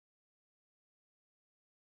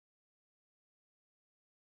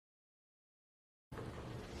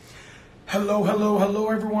Hello, hello, hello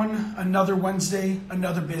everyone. Another Wednesday,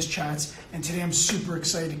 another Biz Chats, and today I'm super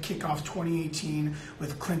excited to kick off 2018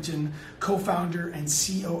 with Clinton, co-founder and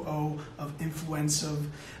COO of Influencive.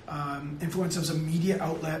 Influencive is a media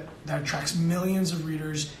outlet that attracts millions of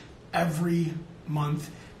readers every month.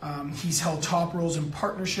 He's held top roles in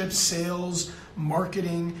partnerships, sales,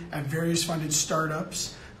 marketing at various funded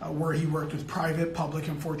startups, where he worked with private, public,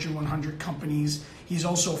 and Fortune 100 companies. He's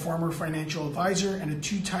also a former financial advisor and a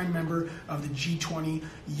two-time member of the G20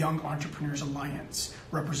 Young Entrepreneurs Alliance,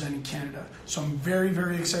 representing Canada. So I'm very,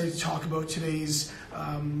 very excited to talk about today's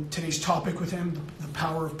topic with him, the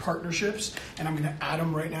power of partnerships, and I'm going to add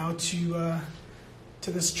him right now to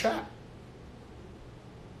this chat.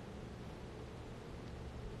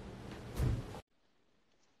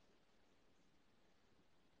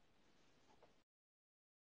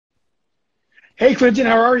 Hey, Clinton,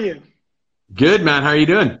 how are you? Good, man. How are you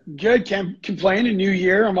doing? Good. Can't complain. A new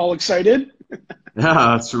year. I'm all excited. Yeah,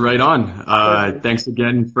 that's right on. Thanks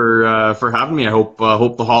again for having me. I hope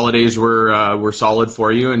the holidays were solid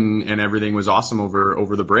for you and everything was awesome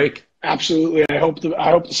over the break. Absolutely. I hope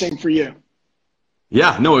the same for you.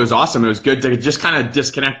 Yeah, no, it was awesome. It was good to just kind of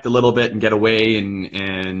disconnect a little bit and get away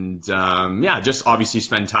and yeah, just obviously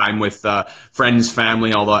spend time with friends,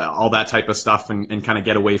 family, all that type of stuff and kind of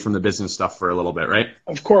get away from the business stuff for a little bit, right?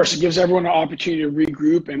 Of course, it gives everyone an opportunity to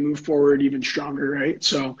regroup and move forward even stronger, right?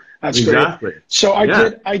 So that's exactly great. So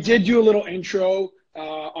I did do a little intro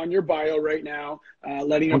on your bio right now,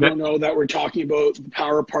 letting everyone know that we're talking about the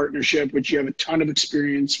power of partnership, which you have a ton of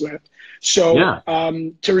experience with. So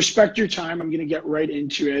to respect your time, I'm going to get right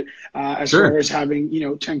into it as far as having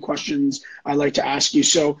 10 questions I'd like to ask you.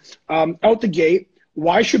 So out the gate,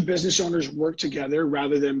 why should business owners work together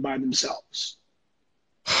rather than by themselves?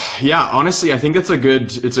 Yeah, honestly, I think it's a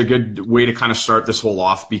good way to kind of start this whole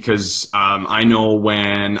off because I know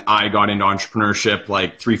when I got into entrepreneurship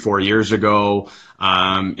like 3-4 years ago,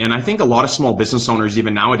 and I think a lot of small business owners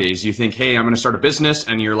even nowadays, you think, hey, I'm going to start a business,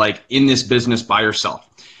 and you're like in this business by yourself.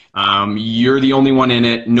 You're the only one in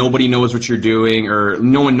it. Nobody knows what you're doing, or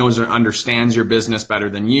no one knows or understands your business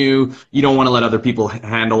better than you. You don't want to let other people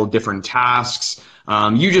handle different tasks.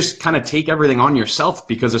 You just kind of take everything on yourself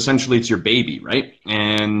because essentially it's your baby, right?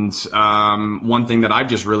 And one thing that I've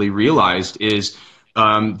just really realized is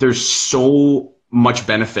there's so much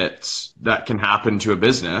benefits that can happen to a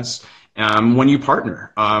business when you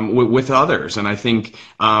partner with others. And I think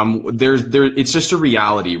it's just a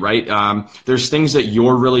reality, right? There's things that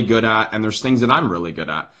you're really good at and there's things that I'm really good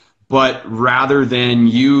at. But rather than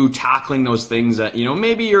you tackling those things that,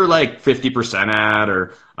 maybe you're like 50% at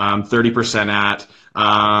or 30% at,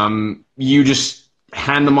 you just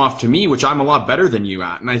hand them off to me, which I'm a lot better than you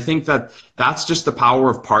at. And I think that that's just the power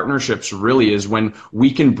of partnerships really, is when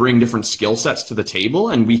we can bring different skill sets to the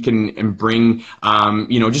table and we can bring,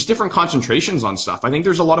 just different concentrations on stuff. I think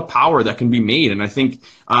there's a lot of power that can be made. And I think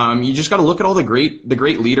you just got to look at all the great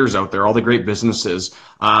leaders out there, all the great businesses,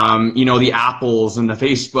 the Apples and the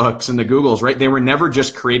Facebooks and the Googles, right? They were never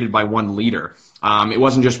just created by one leader. It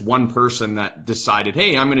wasn't just one person that decided,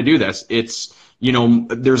 hey, I'm going to do this. It's,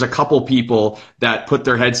 there's a couple people that put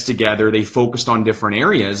their heads together. They focused on different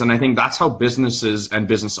areas. And I think that's how businesses and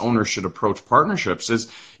business owners should approach partnerships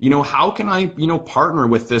is, how can I, partner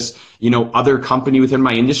with this, other company within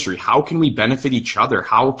my industry? How can we benefit each other?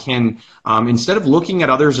 How can, instead of looking at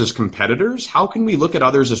others as competitors, how can we look at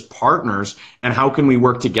others as partners, and how can we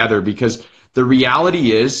work together? Because the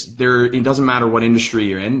reality is it doesn't matter what industry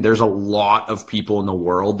you're in. There's a lot of people in the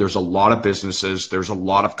world. There's a lot of businesses. There's a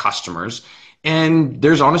lot of customers. And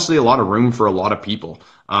there's honestly a lot of room for a lot of people.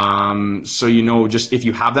 So, just if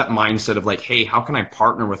you have that mindset of like, hey, how can I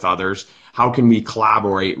partner with others? How can we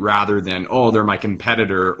collaborate rather than, oh, they're my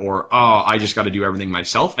competitor, or, oh, I just got to do everything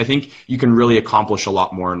myself? I think you can really accomplish a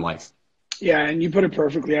lot more in life. Yeah, and you put it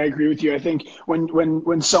perfectly. I agree with you. I think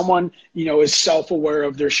when someone, is self-aware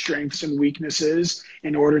of their strengths and weaknesses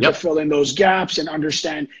in order to fill in those gaps and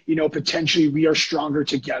understand, potentially we are stronger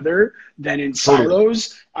together than in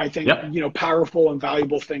silos, I think, powerful and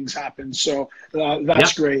valuable things happen. So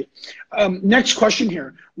that's great. Next question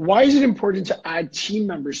here. Why is it important to add team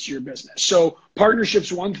members to your business? So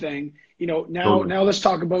partnership's one thing, now let's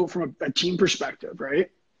talk about from a team perspective, right?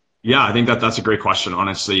 Yeah, I think that's a great question.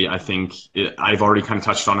 Honestly, I think I've already kind of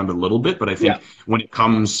touched on it a little bit, but I think when it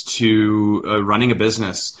comes to running a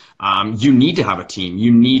business, you need to have a team.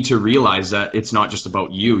 You need to realize that it's not just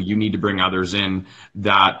about you. You need to bring others in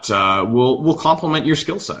that will complement your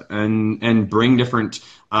skill set and bring different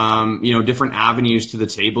different avenues to the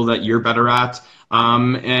table that you're better at,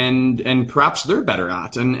 and perhaps they're better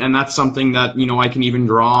at. And that's something that, I can even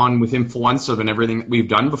draw on with Influencive and everything that we've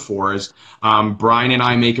done before is Brian and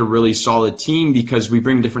I make a really solid team because we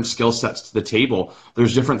bring different skill sets to the table.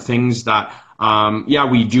 There's different things that,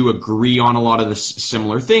 we do agree on a lot of the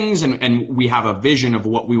similar things, and we have a vision of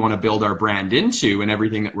what we want to build our brand into and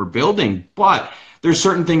everything that we're building. But there's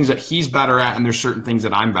certain things that he's better at, and there's certain things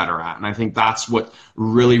that I'm better at. And I think that's what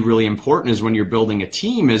really, really important is when you're building a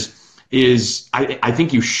team is I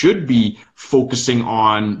think you should be focusing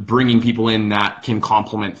on bringing people in that can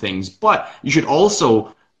complement things, but you should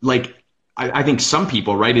also, I think some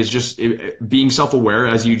people, right, is just being self-aware,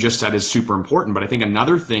 as you just said, is super important. But I think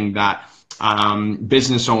another thing that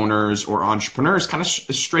business owners or entrepreneurs kind of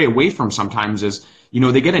stray away from sometimes is,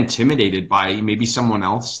 they get intimidated by maybe someone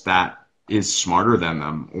else that is smarter than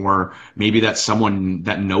them, or maybe that's someone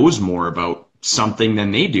that knows more about something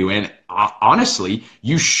than they do. And honestly,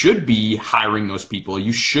 you should be hiring those people.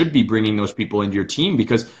 You should be bringing those people into your team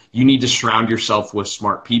because you need to surround yourself with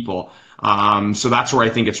smart people. So that's where I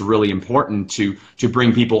think it's really important to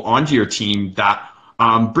bring people onto your team that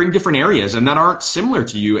bring different areas and that aren't similar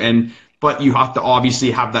to you. But you have to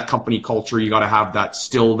obviously have that company culture. You got to have that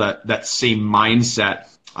same mindset,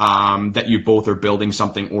 that you both are building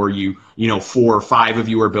something, or 4 or 5 of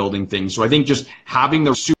you are building things. So I think just having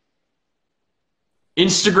the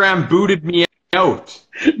Instagram booted me out.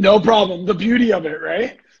 No problem. The beauty of it,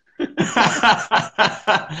 right?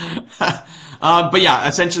 But yeah,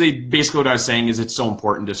 essentially, basically what I was saying is it's so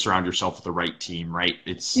important to surround yourself with the right team, right?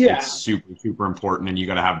 It's super, super important, and you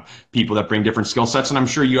got to have people that bring different skill sets. And I'm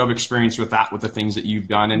sure you have experience with that, with the things that you've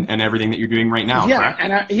done and everything that you're doing right now. Yeah, correct?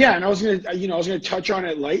 And I was gonna touch on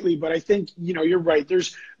it lightly, but I think you're right.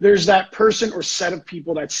 There's that person or set of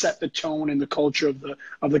people that set the tone and the culture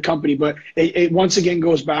of the company. But it once again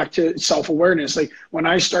goes back to self-awareness. Like when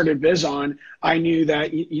I started BizOn, I knew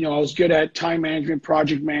that I was good at time management,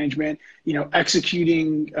 project management,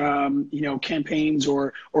 executing campaigns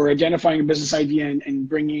or identifying a business idea and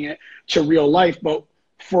bringing it to real life. But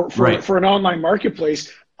for an online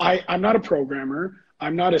marketplace, I'm not a programmer.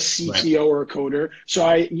 I'm not a CTO or a coder. So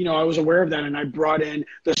I was aware of that, and I brought in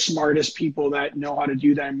the smartest people that know how to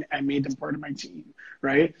do that and made them part of my team.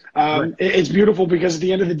 Right. It's beautiful because at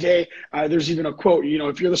the end of the day, there's even a quote,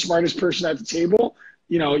 if you're the smartest person at the table,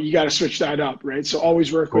 you got to switch that up, right? So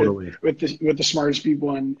always work with the smartest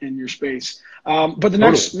people in your space. But the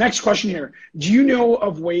next question here, do you know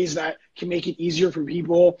of ways that can make it easier for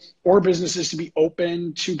people or businesses to be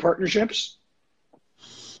open to partnerships?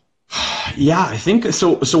 Yeah, I think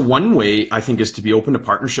so. So one way I think is to be open to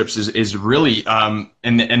partnerships is really,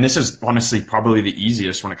 and this is honestly probably the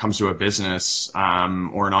easiest when it comes to a business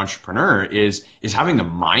or an entrepreneur is having the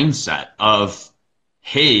mindset of,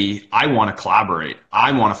 hey, I want to collaborate.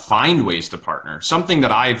 I want to find ways to partner. Something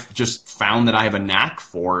that I've just found that I have a knack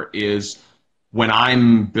for is when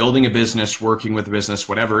I'm building a business, working with a business,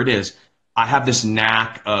 whatever it is, I have this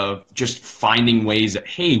knack of just finding ways that,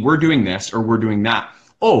 hey, we're doing this or we're doing that.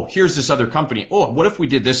 Oh, here's this other company. Oh, what if we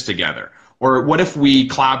did this together? Or what if we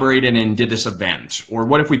collaborated and did this event? Or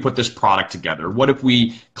what if we put this product together? What if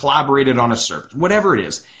we collaborated on a service? Whatever it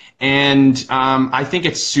is. And I think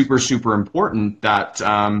it's super, super important that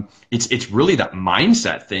it's really that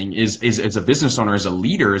mindset thing is as a business owner, as a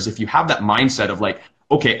leader, is if you have that mindset of like,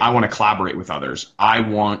 okay, I want to collaborate with others. I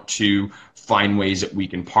want to find ways that we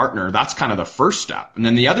can partner. That's kind of the first step. And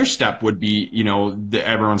then the other step would be,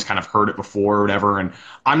 everyone's kind of heard it before or whatever. And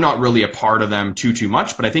I'm not really a part of them too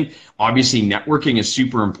much, but I think obviously networking is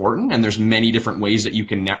super important. And there's many different ways that you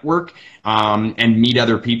can network and meet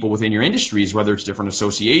other people within your industries, whether it's different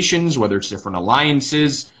associations, whether it's different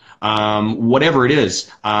alliances, whatever it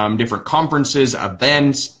is, different conferences,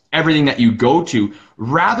 events, everything that you go to,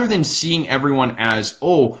 rather than seeing everyone as,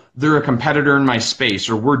 oh, they're a competitor in my space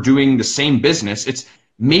or we're doing the same business. It's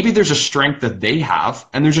maybe there's a strength that they have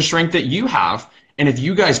and there's a strength that you have. And if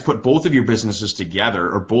you guys put both of your businesses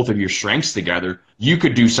together or both of your strengths together, you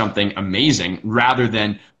could do something amazing rather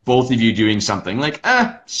than both of you doing something like,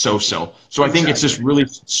 so-so. So I think it's just really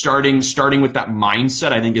starting with that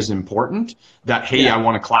mindset, I think is important that, hey, I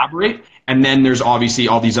want to collaborate. And then there's obviously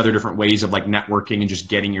all these other different ways of like networking and just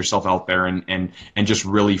getting yourself out there and just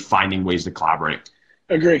really finding ways to collaborate.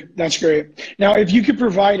 Agree. That's great. Now, if you could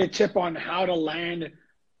provide a tip on how to land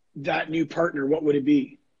that new partner, what would it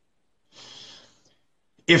be?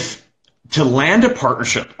 If To land a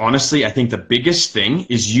partnership, honestly, I think the biggest thing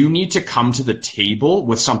is you need to come to the table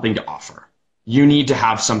with something to offer. You need to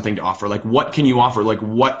have something to offer. Like, what can you offer? Like,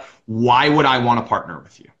 why would I want to partner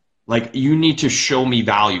with you? Like, you need to show me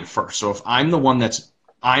value first. So if I'm the one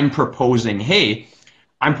I'm proposing, hey,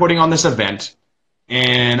 I'm putting on this event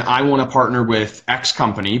and I want to partner with X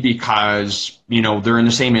company because, they're in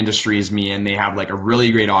the same industry as me and they have like a really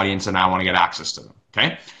great audience and I want to get access to them.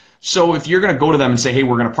 Okay. So if you're going to go to them and say, hey,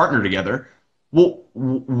 we're going to partner together, well,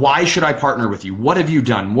 why should I partner with you? What have you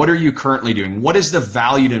done? What are you currently doing? What is the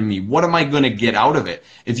value to me? What am I going to get out of it?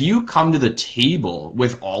 If you come to the table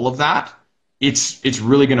with all of that, it's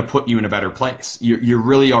really going to put you in a better place. You're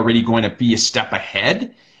really already going to be a step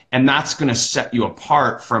ahead, and that's going to set you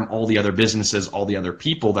apart from all the other businesses, all the other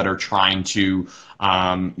people that are trying to,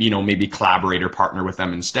 maybe collaborate or partner with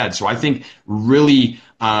them instead. So I think really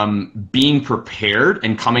being prepared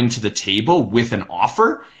and coming to the table with an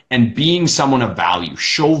offer and being someone of value.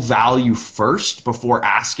 Show value first before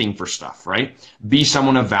asking for stuff, right? Be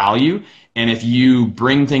someone of value. And if you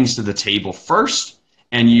bring things to the table first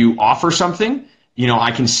and you offer something,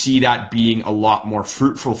 I can see that being a lot more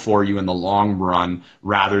fruitful for you in the long run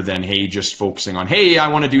rather than, hey, just focusing on, hey, I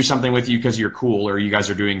want to do something with you because you're cool or you guys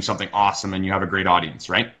are doing something awesome and you have a great audience,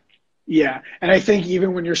 right? Yeah. And I think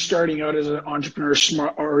even when you're starting out as an entrepreneur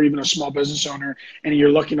or even a small business owner and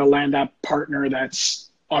you're looking to land that partner that's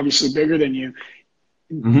obviously bigger than you,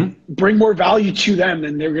 bring more value to them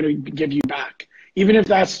than they're going to give you back. Even if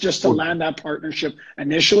that's just to land that partnership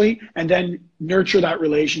initially and then nurture that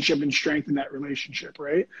relationship and strengthen that relationship,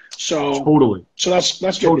 right? So that's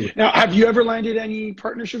good. Totally. Now, have you ever landed any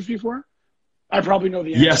partnerships before? I probably know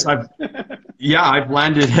the answer. Yes, I've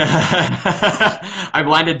landed I've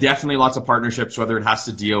landed definitely lots of partnerships, whether it has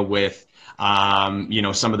to deal with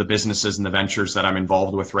some of the businesses and the ventures that I'm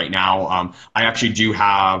involved with right now. I actually do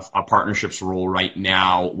have a partnerships role right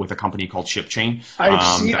now with a company called ShipChain.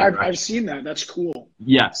 I've seen that. That's cool.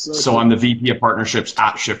 Yes. Really so cool. I'm the VP of partnerships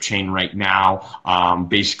at ShipChain right now.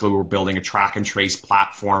 Basically, we're building a track and trace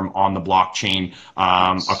platform on the blockchain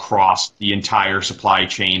across the entire supply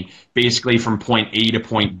chain, basically from point A to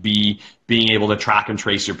point B, being able to track and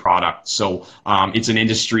trace your product. So it's an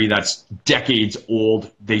industry that's decades old.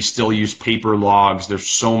 They still use paper logs. There's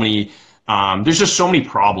just so many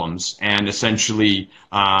problems. And essentially,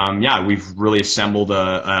 we've really assembled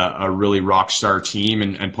a really rock star team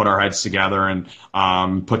and put our heads together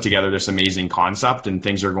and put together this amazing concept, and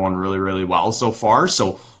things are going really, really well so far.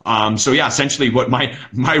 So essentially what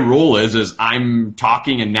my role is I'm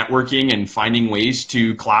talking and networking and finding ways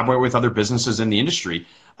to collaborate with other businesses in the industry.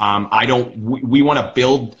 We want to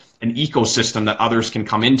build an ecosystem that others can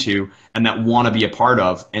come into and that want to be a part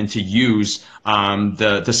of and to use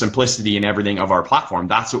the simplicity and everything of our platform.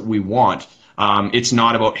 That's what we want. It's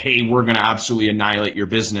not about, hey, we're going to absolutely annihilate your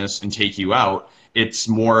business and take you out. It's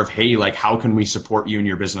more of, hey, like, how can we support you in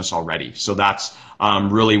your business already? So that's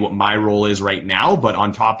really what my role is right now. But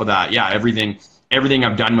on top of that, everything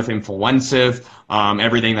I've done with Influencive,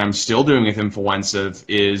 everything that I'm still doing with Influencive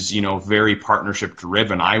is, very partnership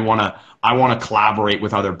driven. I want to collaborate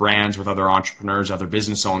with other brands, with other entrepreneurs, other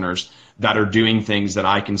business owners that are doing things that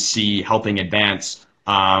I can see helping advance,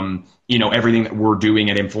 everything that we're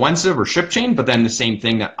doing at Influencive or ShipChain, but then the same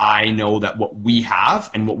thing that I know that what we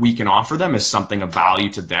have and what we can offer them is something of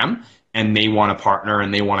value to them, and they want to partner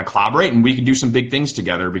and they want to collaborate, and we can do some big things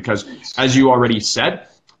together because, as you already said,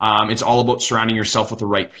 it's all about surrounding yourself with the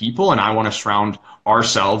right people, and I want to surround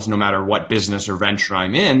ourselves, no matter what business or venture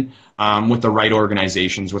I'm in, with the right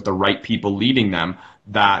organizations, with the right people leading them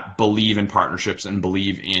that believe in partnerships and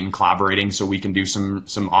believe in collaborating so we can do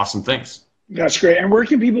some awesome things. That's great. And where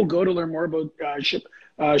can people go to learn more about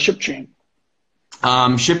ShipChain?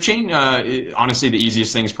 ShipChain, honestly, the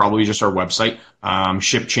easiest thing is probably just our website,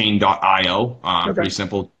 shipchain.io. Pretty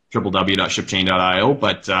simple, www.shipchain.io.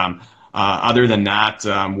 But other than that,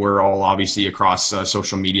 we're all obviously across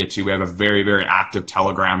social media too. We have a very, very active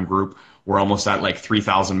Telegram group. We're almost at like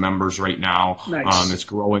 3,000 members right now. Nice. It's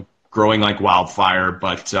growing like wildfire,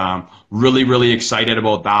 but really, really excited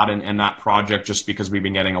about that and that project, just because we've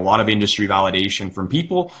been getting a lot of industry validation from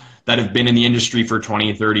people that have been in the industry for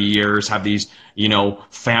 20, 30 years, have these,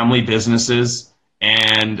 family businesses,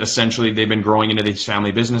 and essentially they've been growing into these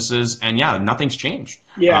family businesses, and nothing's changed.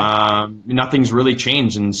 Nothing's really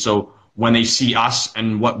changed. And so when they see us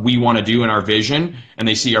and what we want to do in our vision, and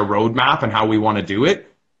they see our roadmap and how we want to do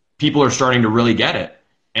it, people are starting to really get it.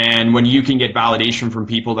 And when you can get validation from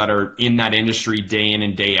people that are in that industry day in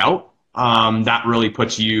and day out, that really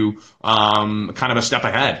puts you kind of a step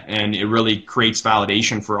ahead, and it really creates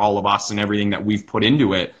validation for all of us and everything that we've put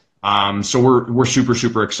into it, So we're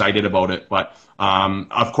super excited about it. But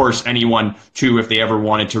of course, anyone too, if they ever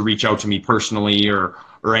wanted to reach out to me personally or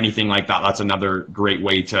anything like that, that's another great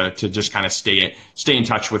way to just kind of stay in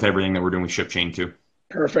touch with everything that we're doing with ShipChain too.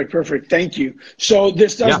 Perfect. Thank you. So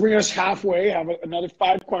this does Yeah. bring us halfway. I have another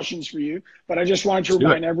 5 questions for you, but I just wanted to Let's do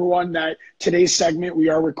remind it. everyone that today's segment, we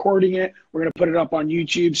are recording it. We're going to put it up on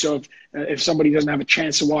YouTube. So if somebody doesn't have a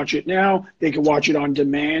chance to watch it now, they can watch it on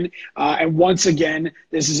demand. And once again,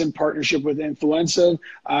 this is in partnership with Influencive.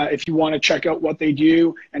 If you want to check out what they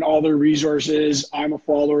do and all their resources, I'm a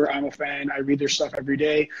follower, I'm a fan, I read their stuff every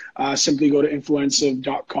day. Simply go to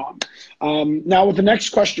influencive.com. Now with the next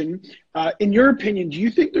question, in your opinion, do you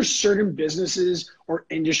think there's certain businesses or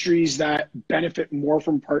industries that benefit more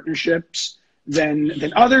from partnerships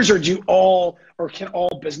than others, or can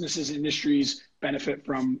all businesses and industries benefit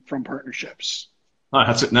from partnerships?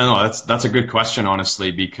 That's a good question,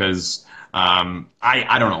 honestly, because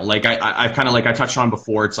I don't know. Like I kind of like I touched on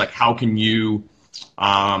before. It's like, how can you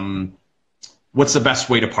what's the best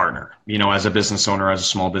way to partner? As a business owner, as a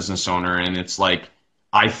small business owner, and it's like,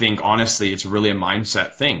 I think honestly, it's really a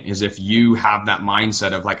mindset thing. Is if you have that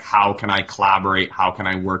mindset of like, how can I collaborate? How can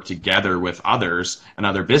I work together with others and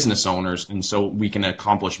other business owners, and so we can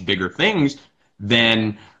accomplish bigger things?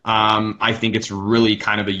 Then I think it's really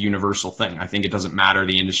kind of a universal thing. I think it doesn't matter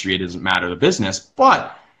the industry, it doesn't matter the business,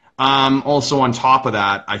 but also on top of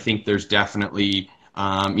that, I think there's definitely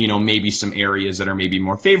maybe some areas that are maybe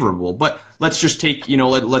more favorable. But let's just take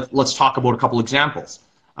let's talk about a couple examples.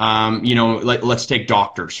 Let's take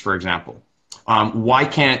doctors, for example. Why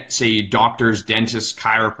can't, say, doctors, dentists,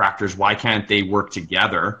 chiropractors, why can't they work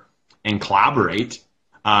together and collaborate,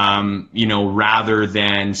 rather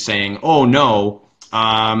than saying, oh, no,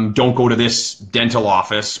 don't go to this dental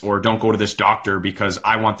office or don't go to this doctor because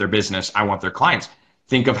I want their business, I want their clients.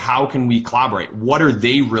 Think of how can we collaborate? What are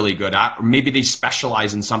they really good at? Or maybe they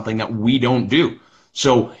specialize in something that we don't do.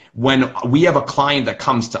 So when we have a client that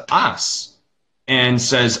comes to us and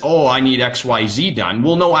says, oh, I need XYZ done.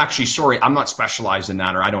 Well, no, actually, sorry, I'm not specialized in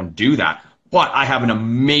that, or I don't do that. But I have an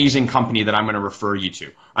amazing company that I'm going to refer you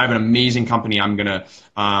to. I have an amazing company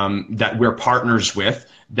that we're partners with,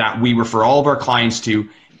 that we refer all of our clients to,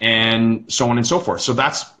 and so on and so forth. So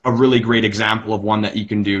that's a really great example of one that you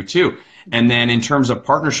can do too. And then in terms of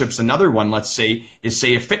partnerships, another one, let's say, is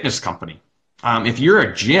a fitness company. If you're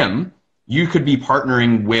a gym, you could be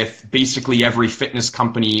partnering with basically every fitness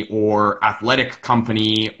company or athletic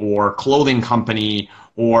company or clothing company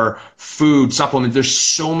or food supplement. There's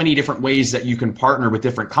so many different ways that you can partner with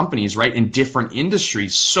different companies, right, in different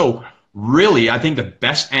industries. So really, I think the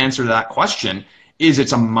best answer to that question is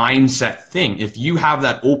it's a mindset thing. If you have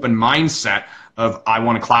that open mindset of, I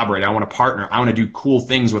want to collaborate, I want to partner, I want to do cool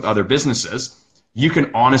things with other businesses, you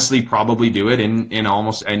can honestly probably do it in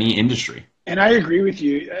almost any industry. And I agree with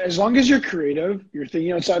you. As long as you're creative, you're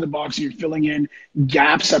thinking outside the box, you're filling in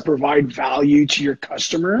gaps that provide value to your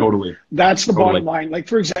customer. Totally. That's the bottom line. Like,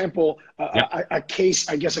 for example, Yeah. a case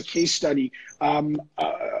study.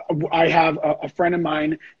 I have a friend of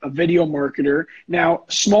mine, a video marketer. Now,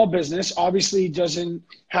 small business obviously doesn't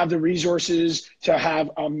have the resources to have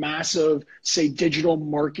a massive, say, digital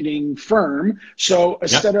marketing firm. So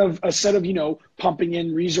instead of pumping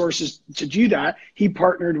in resources to do that, he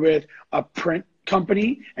partnered with a print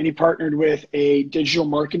company and he partnered with a digital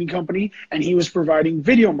marketing company, and he was providing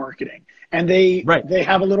video marketing. And they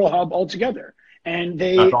have a little hub all together, and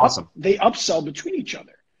That's awesome. they upsell between each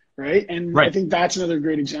other. Right. And I think that's another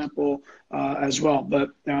great example as well. But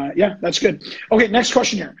yeah, that's good. Okay, next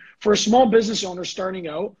question here. For a small business owner starting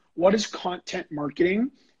out, what is content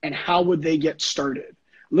marketing and how would they get started?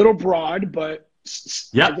 A little broad, but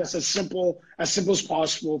I guess as simple as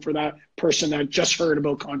possible for that person that just heard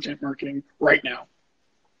about content marketing right now.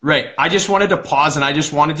 Right. I just wanted to pause and I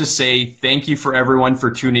just wanted to say thank you for everyone for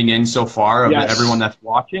tuning in so far, everyone that's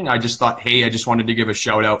watching. I just thought, hey, I just wanted to give a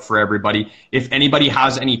shout out for everybody. If anybody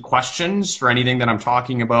has any questions for anything that I'm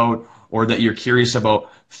talking about or that you're curious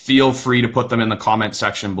about, feel free to put them in the comment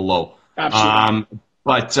section below. Absolutely.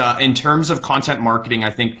 But in terms of content marketing, I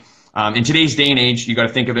think in today's day and age, you got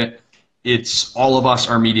to think of it. It's all of us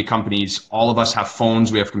are media companies. All of us have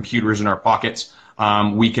phones. We have computers in our pockets.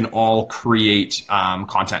 We can all create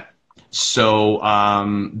content. So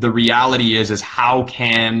the reality is how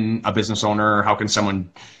can a business owner, how can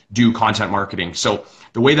someone do content marketing? So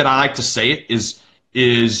the way that I like to say it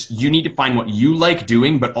is you need to find what you like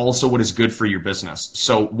doing, but also what is good for your business.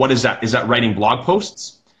 So what is that? Is that writing blog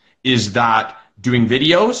posts? Is that doing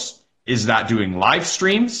videos? Is that doing live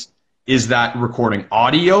streams? Is that recording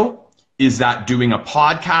audio? Is that doing a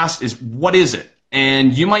podcast? What is it?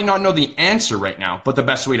 And you might not know the answer right now, but the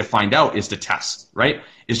best way to find out is to test, right?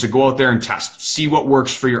 Is to go out there and test, see what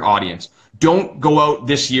works for your audience. Don't go out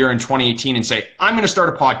this year in 2018 and say, I'm going to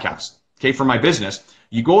start a podcast, okay, for my business.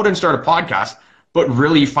 You go out and start a podcast, but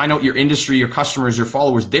really find out your industry, your customers, your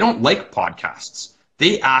followers, they don't like podcasts.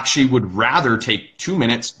 They actually would rather take 2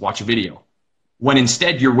 minutes, watch a video. When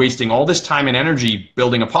instead you're wasting all this time and energy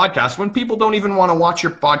building a podcast when people don't even want to watch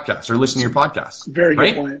your podcast or listen to your podcast. Very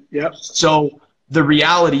good point. Yep. So the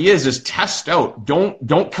reality is test out.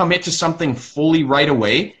 Don't commit to something fully right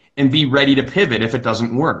away and be ready to pivot if it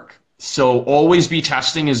doesn't work. So always be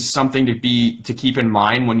testing is something to keep in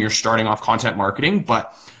mind when you're starting off content marketing.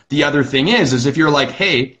 But the other thing is if you're like,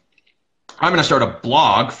 hey, I'm going to start a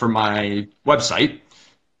blog for my website,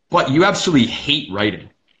 but you absolutely hate writing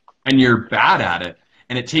and you're bad at it,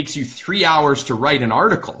 and it takes you 3 hours to write an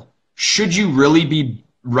article, should you really be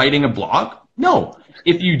writing a blog? No.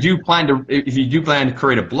 If you do plan to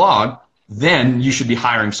create a blog, then you should be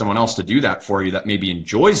hiring someone else to do that for you that maybe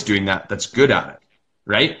enjoys doing that, that's good at it,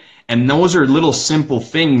 right? And those are little simple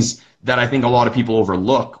things that I think a lot of people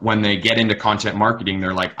overlook when they get into content marketing.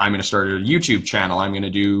 They're like, I'm going to start a YouTube channel, I'm going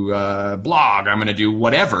to do a blog, I'm going to do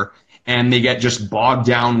whatever. And they get just bogged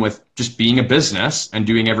down with just being a business and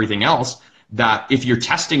doing everything else, that if you're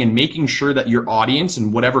testing and making sure that your audience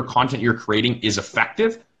and whatever content you're creating is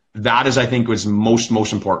effective, that is, I think, was most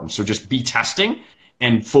important. So just be testing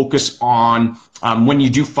and focus on when you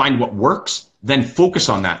do find what works, then focus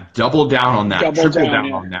on that, double down on that, triple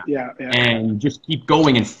down on that, and just keep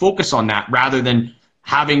going and focus on that rather than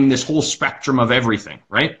having this whole spectrum of everything,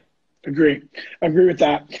 right? Agree with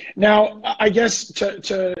that. Now, I guess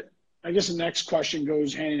the next question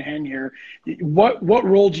goes hand in hand here. What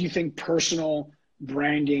role do you think personal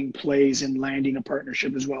branding plays in landing a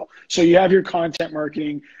partnership as well? So you have your content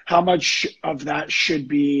marketing. How much of that should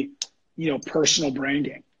be, personal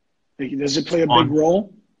branding? Like, does it play a big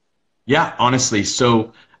role? Yeah, honestly.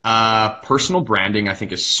 So personal branding, I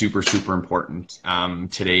think, is super important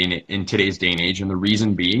today in today's day and age. And the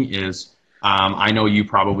reason being is, I know you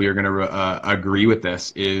probably are going to agree with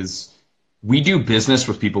this, is we do business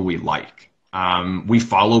with people we like. We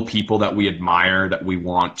follow people that we admire, that we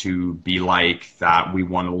want to be like, that we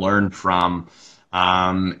want to learn from.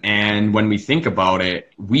 And when we think about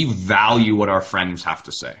it, we value what our friends have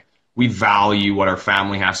to say. We value what our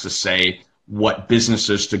family has to say, what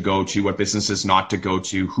businesses to go to, what businesses not to go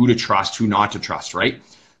to, who to trust, who not to trust, right?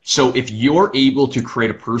 So if you're able to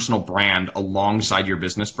create a personal brand alongside your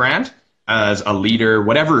business brand, as a leader,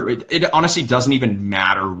 whatever, it honestly doesn't even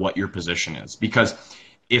matter what your position is. Because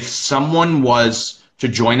if someone was to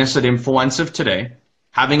join us at Influencive today,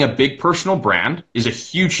 having a big personal brand is a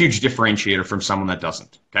huge differentiator from someone that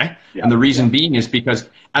doesn't, okay? Yeah, and the reason being is because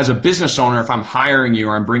as a business owner, if I'm hiring you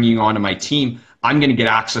or I'm bringing you onto my team, I'm going to get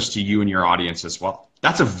access to you and your audience as well.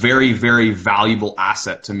 That's a very valuable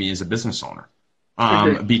asset to me as a business owner.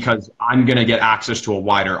 Because I'm going to get access to a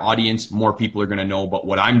wider audience. More people are going to know about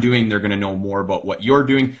what I'm doing. They're going to know more about what you're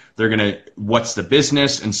doing. They're going to, what's the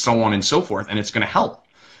business, and so on and so forth. And it's going to help.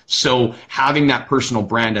 So having that personal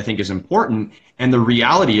brand, I think, is important. And the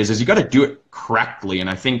reality is you got to do it correctly. And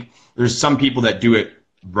I think there's some people that do it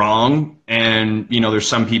wrong, and there's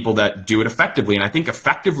some people that do it effectively. And I think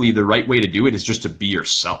effectively, the right way to do it is just to be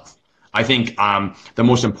yourself. I think the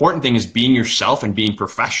most important thing is being yourself and being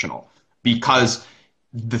professional. Because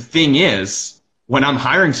the thing is, when I'm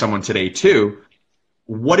hiring someone today too,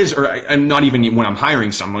 and not even when I'm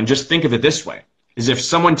hiring someone, just think of it this way, is if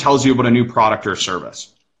someone tells you about a new product or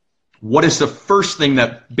service, what is the first thing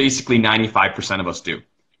that basically 95% of us do?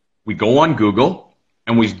 We go on Google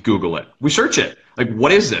and we Google it. We search it. Like,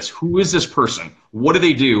 what is this? Who is this person? What do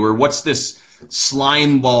they do? Or what's this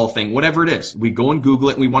slime ball thing? Whatever it is. We go and Google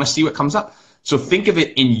it and we want to see what comes up. So think of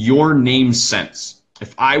it in your name sense.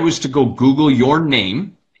 If I was to go Google your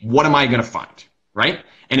name, what am I going to find, right?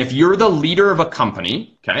 And if you're the leader of a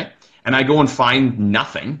company, okay, and I go and find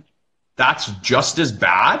nothing, that's just as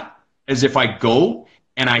bad as if I go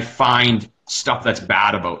and I find stuff that's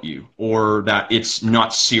bad about you, or that it's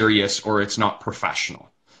not serious, or it's not professional.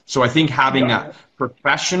 So I think having a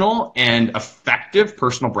professional and effective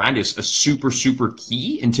personal brand is a super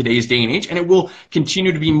key in today's day and age, and it will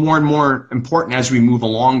continue to be more and more important as we move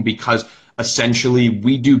along, because essentially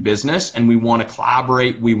we do business and we want to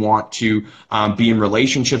collaborate. We want to be in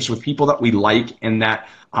relationships with people that we like and that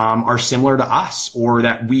are similar to us, or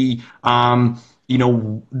that we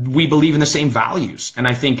believe in the same values. And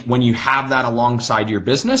I think when you have that alongside your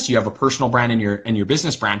business, you have a personal brand and your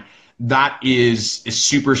business brand, that is a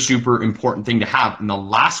super important thing to have. And the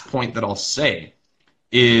last point that I'll say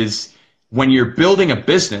is When you're building a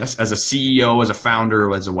business as a CEO, as a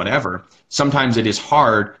founder, as a whatever, sometimes it is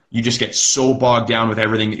hard. You just get so bogged down with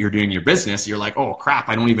everything that you're doing in your business. You're like, oh crap,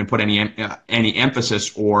 I don't even put any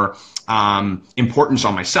emphasis or importance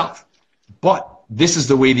on myself. But this is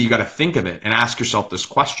the way that you got to think of it and ask yourself this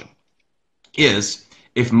question is,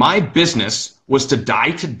 if my business was to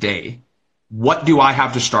die today, what do I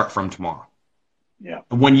have to start from tomorrow? Yeah.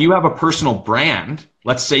 When you have a personal brand,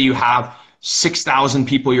 let's say you have 6,000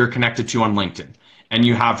 people you're connected to on LinkedIn, and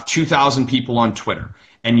you have 2,000 people on Twitter,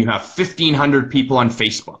 and you have 1,500 people on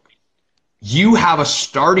Facebook. You have a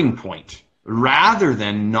starting point rather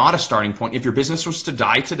than not a starting point. If your business was to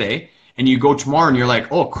die today and you go tomorrow and you're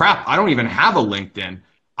like, oh crap, I don't even have a LinkedIn.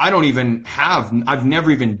 I've never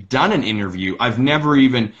even done an interview. I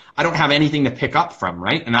don't have anything to pick up from,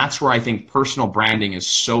 right? And that's where I think personal branding is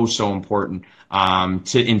so important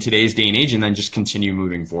in today's day and age, and then just continue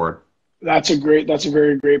moving forward. That's a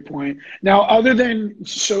very great point. Now, other than,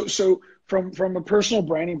 so from a personal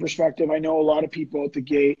branding perspective, I know a lot of people at the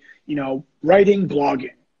gate, writing,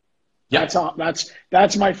 blogging. Yeah.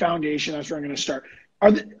 That's my foundation. That's where I'm going to start.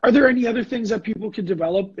 Are there any other things that people could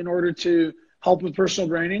develop in order to help with personal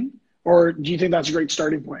branding, or do you think that's a great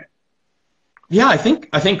starting point? Yeah, I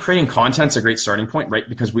think creating content's a great starting point, right?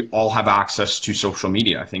 Because we all have access to social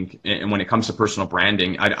media. I think, and when it comes to personal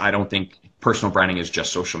branding, I don't think personal branding is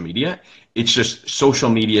just social media. It's just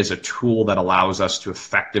social media is a tool that allows us to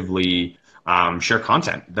effectively share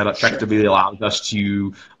content, that effectively allows us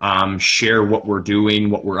to share what we're doing,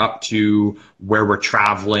 what we're up to, where we're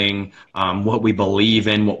traveling, what we believe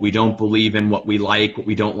in, what we don't believe in, what we like, what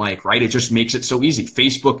we don't like, right? It just makes it so easy.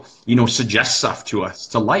 Facebook, suggests stuff to us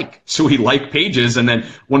to like. So we like pages, and then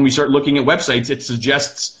when we start looking at websites, it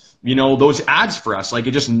suggests those ads for us. Like,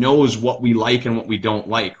 it just knows what we like and what we don't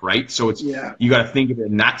like, right? So it's, you got to think of it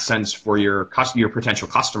in that sense for your potential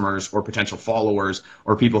customers or potential followers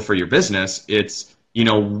or people for your business. It's,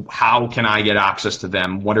 how can I get access to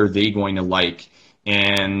them? What are they going to like?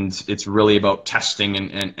 And it's really about testing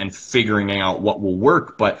and figuring out what will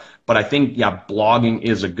work. But I think, blogging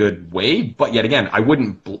is a good way. But yet again, I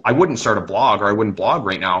wouldn't start a blog, or I wouldn't blog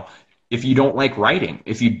right now if you don't like writing,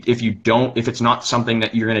 if it's not something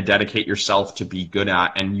that you're going to dedicate yourself to be good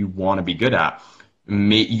at and you want to be good at.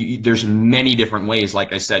 There's many different ways.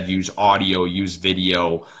 Like I said, use audio, use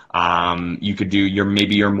video. You could do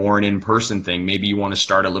maybe you're more an in-person thing. Maybe you want to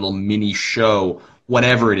start a little mini show,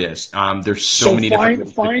 whatever it is. There's so many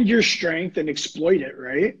different. Find your strength and exploit it,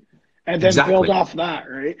 right? And then build off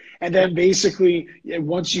that, right? And then basically,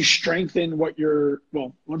 once you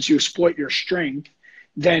once you exploit your strength,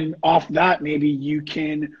 then off that, maybe you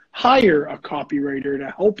can hire a copywriter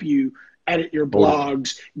to help you edit your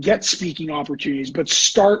blogs, get speaking opportunities, but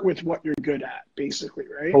start with what you're good at, basically,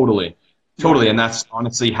 right? Totally. And that's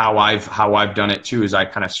honestly how I've done it too, is I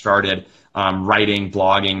kind of started writing,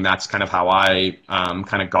 blogging. That's kind of how I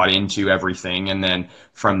kind of got into everything. And then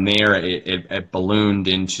from there, it ballooned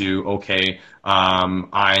into, okay,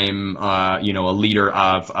 I'm a leader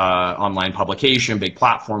of online publication, big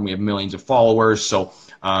platform. We have millions of followers. So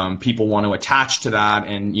people want to attach to that,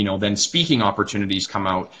 and then speaking opportunities come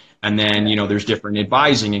out. And then, there's different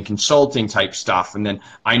advising and consulting type stuff. And then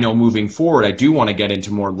I know moving forward, I do want to get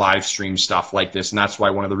into more live stream stuff like this. And that's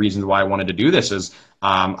why one of the reasons why I wanted to do this is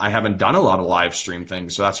I haven't done a lot of live stream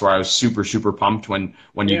things. So that's why I was super pumped when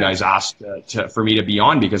you guys asked for me to be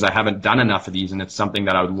on, because I haven't done enough of these, and it's something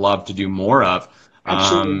that I would love to do more of.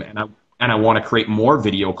 And I want to create more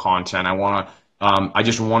video content. I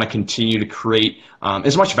just want to continue to create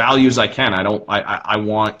as much value as I can. I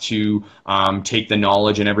want to take the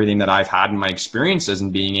knowledge and everything that I've had in my experiences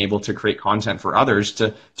and being able to create content for others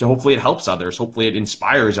to hopefully it helps others. Hopefully it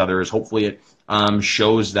inspires others. Hopefully it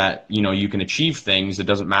shows that, you can achieve things. It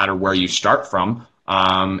doesn't matter where you start from.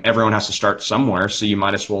 Everyone has to start somewhere. So you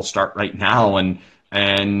might as well start right now and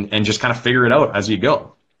just kind of figure it out as you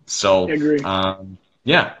go. So, I agree.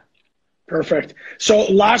 Yeah. Perfect. So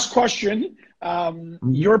last question.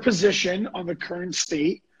 Your position on the current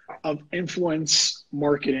state of influence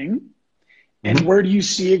marketing, and where do you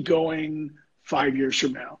see it going 5 years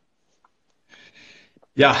from now?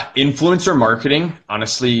 Yeah, influencer marketing,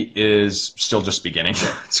 honestly, is still just beginning.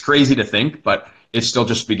 It's crazy to think, but it's still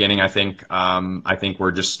just beginning. I think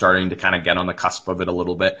we're just starting to kind of get on the cusp of it a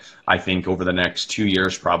little bit. I think over the next 2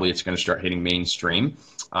 years, probably it's going to start hitting mainstream.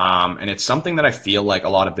 And it's something that I feel like a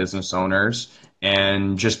lot of business owners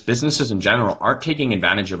and just businesses in general aren't taking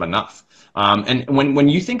advantage of enough. And when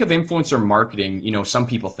you think of influencer marketing, some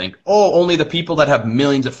people think, oh, only the people that have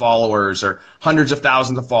millions of followers or hundreds of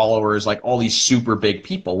thousands of followers, like all these super big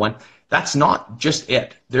people. When that's not just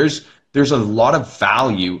it. There's a lot of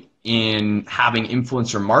value in having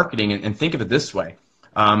influencer marketing, and think of it this way.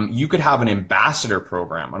 You could have an ambassador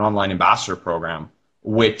program, an online ambassador program,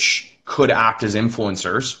 which could act as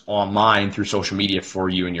influencers online through social media for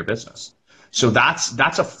you and your business. So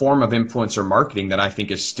that's a form of influencer marketing that I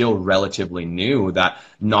think is still relatively new, that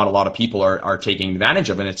not a lot of people are taking advantage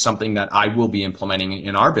of. And it's something that I will be implementing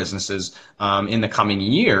in our businesses in the coming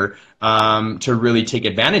year to really take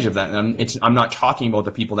advantage of that. And I'm not talking about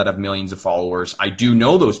the people that have millions of followers. I do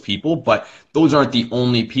know those people, but those aren't the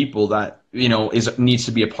only people that, needs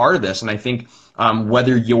to be a part of this. And I think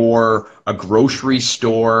whether you're a grocery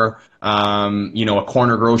store, a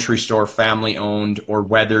corner grocery store, family owned, or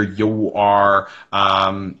whether you are,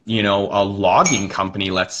 a logging company,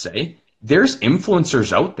 let's say, there's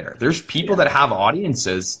influencers out there. There's people that have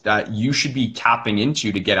audiences that you should be tapping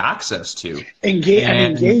into to get access to.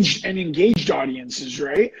 Engaged audiences,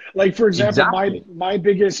 right? Like, for example, exactly. my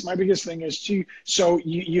biggest thing is so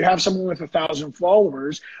you have someone with 1,000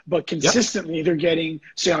 followers, but consistently they're getting,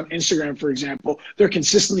 say on Instagram, for example, they're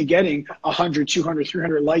consistently getting 100, 200,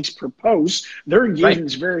 300 likes per post. Their engagement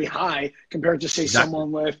is very high compared to, say,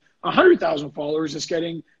 someone with 100,000 followers that's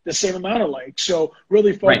getting the same amount of likes. So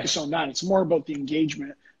really focus on that. It's more about the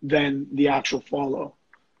engagement than the actual follow.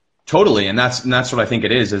 Totally, and that's what I think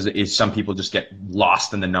it is some people just get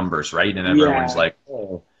lost in the numbers, right? And everyone's like,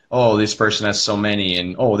 oh, this person has so many,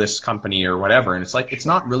 and this company or whatever. And it's like, it's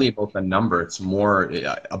not really about the number. It's more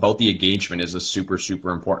about the engagement is a super,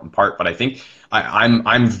 super important part. But I think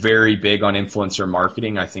I'm very big on influencer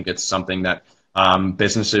marketing. I think it's something that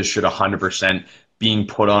businesses should 100% being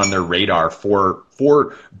put on their radar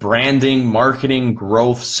for branding, marketing,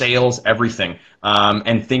 growth, sales, everything.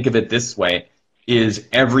 And think of it this way, is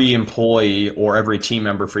every employee or every team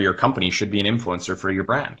member for your company should be an influencer for your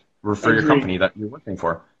brand or for your company that you're working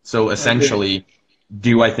for. So essentially,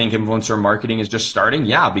 do I think influencer marketing is just starting?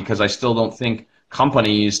 Yeah, because I still don't think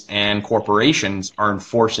companies and corporations are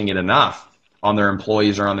enforcing it enough on their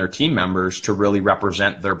employees or on their team members to really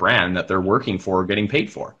represent their brand that they're working for or getting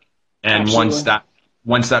paid for. And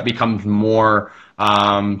once that becomes more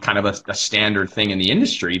kind of a standard thing in the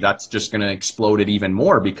industry, that's just going to explode it even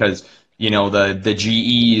more, because the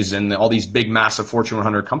GEs and all these big, massive Fortune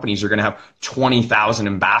 100 companies are going to have 20,000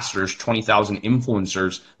 ambassadors, 20,000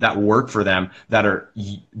 influencers that work for them that are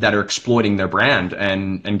exploiting their brand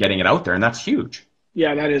and getting it out there, and that's huge.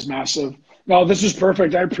 Yeah, that is massive. Well, this was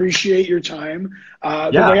perfect. I appreciate your time.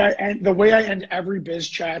 The way I end every biz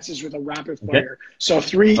chats is with a rapid fire. So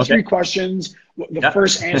three questions. The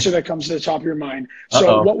first answer that comes to the top of your mind.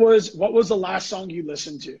 So what was the last song you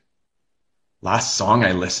listened to? Last song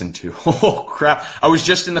I listened to? Oh, crap. I was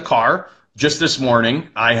just in the car just this morning.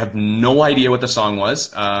 I have no idea what the song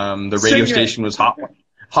was. The radio station was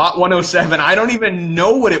Hot 107. I don't even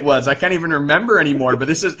know what it was. I can't even remember anymore. But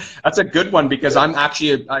that's a good one, because I'm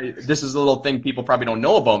actually this is a little thing people probably don't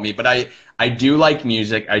know about me, but I do like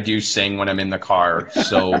music. I do sing when I'm in the car.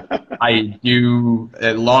 So I do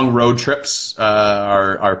long road trips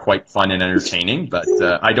are quite fun and entertaining. But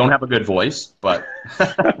I don't have a good voice. But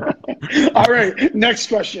all right, next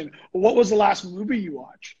question. What was the last movie you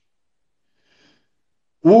watched?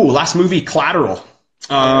 Ooh, last movie, Collateral.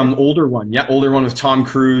 Older one. Yeah, older one with Tom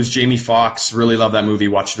Cruise, Jamie Foxx. Really love that movie.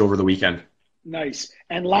 Watched it over the weekend. Nice.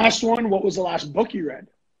 And last one, what was the last book you read?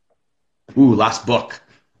 Ooh, last book.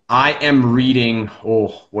 I am reading,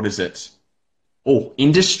 what is it?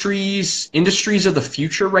 Industries of the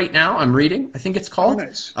Future right now. I'm reading, I think it's called.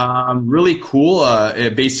 Nice. Really cool.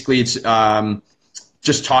 It's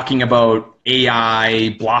just talking about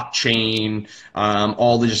AI, blockchain,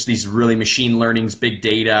 just these really machine learnings, big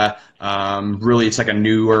data. Really, it's like a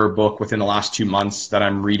newer book within the last 2 months that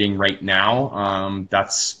I'm reading right now.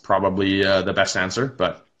 That's probably the best answer,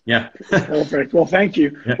 but yeah. Perfect. Well, thank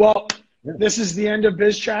you. Yeah. Well, this is the end of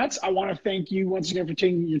Biz Chats. I want to thank you once again for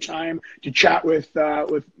taking your time to chat with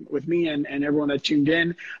me and everyone that tuned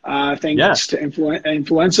in. Thanks to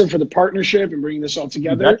Influencive for the partnership and bringing this all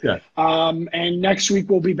together. And next week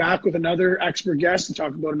we'll be back with another expert guest to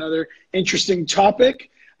talk about another interesting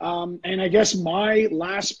topic. And I guess my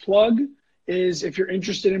last plug is, if you're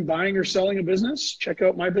interested in buying or selling a business, check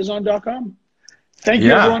out mybizon.com. Thank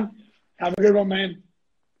you, everyone. Have a good one, man.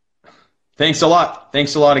 Thanks a lot.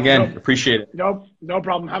 Thanks a lot again. Appreciate it. No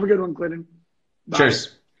problem. Have a good one, Clinton. Bye.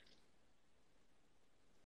 Cheers.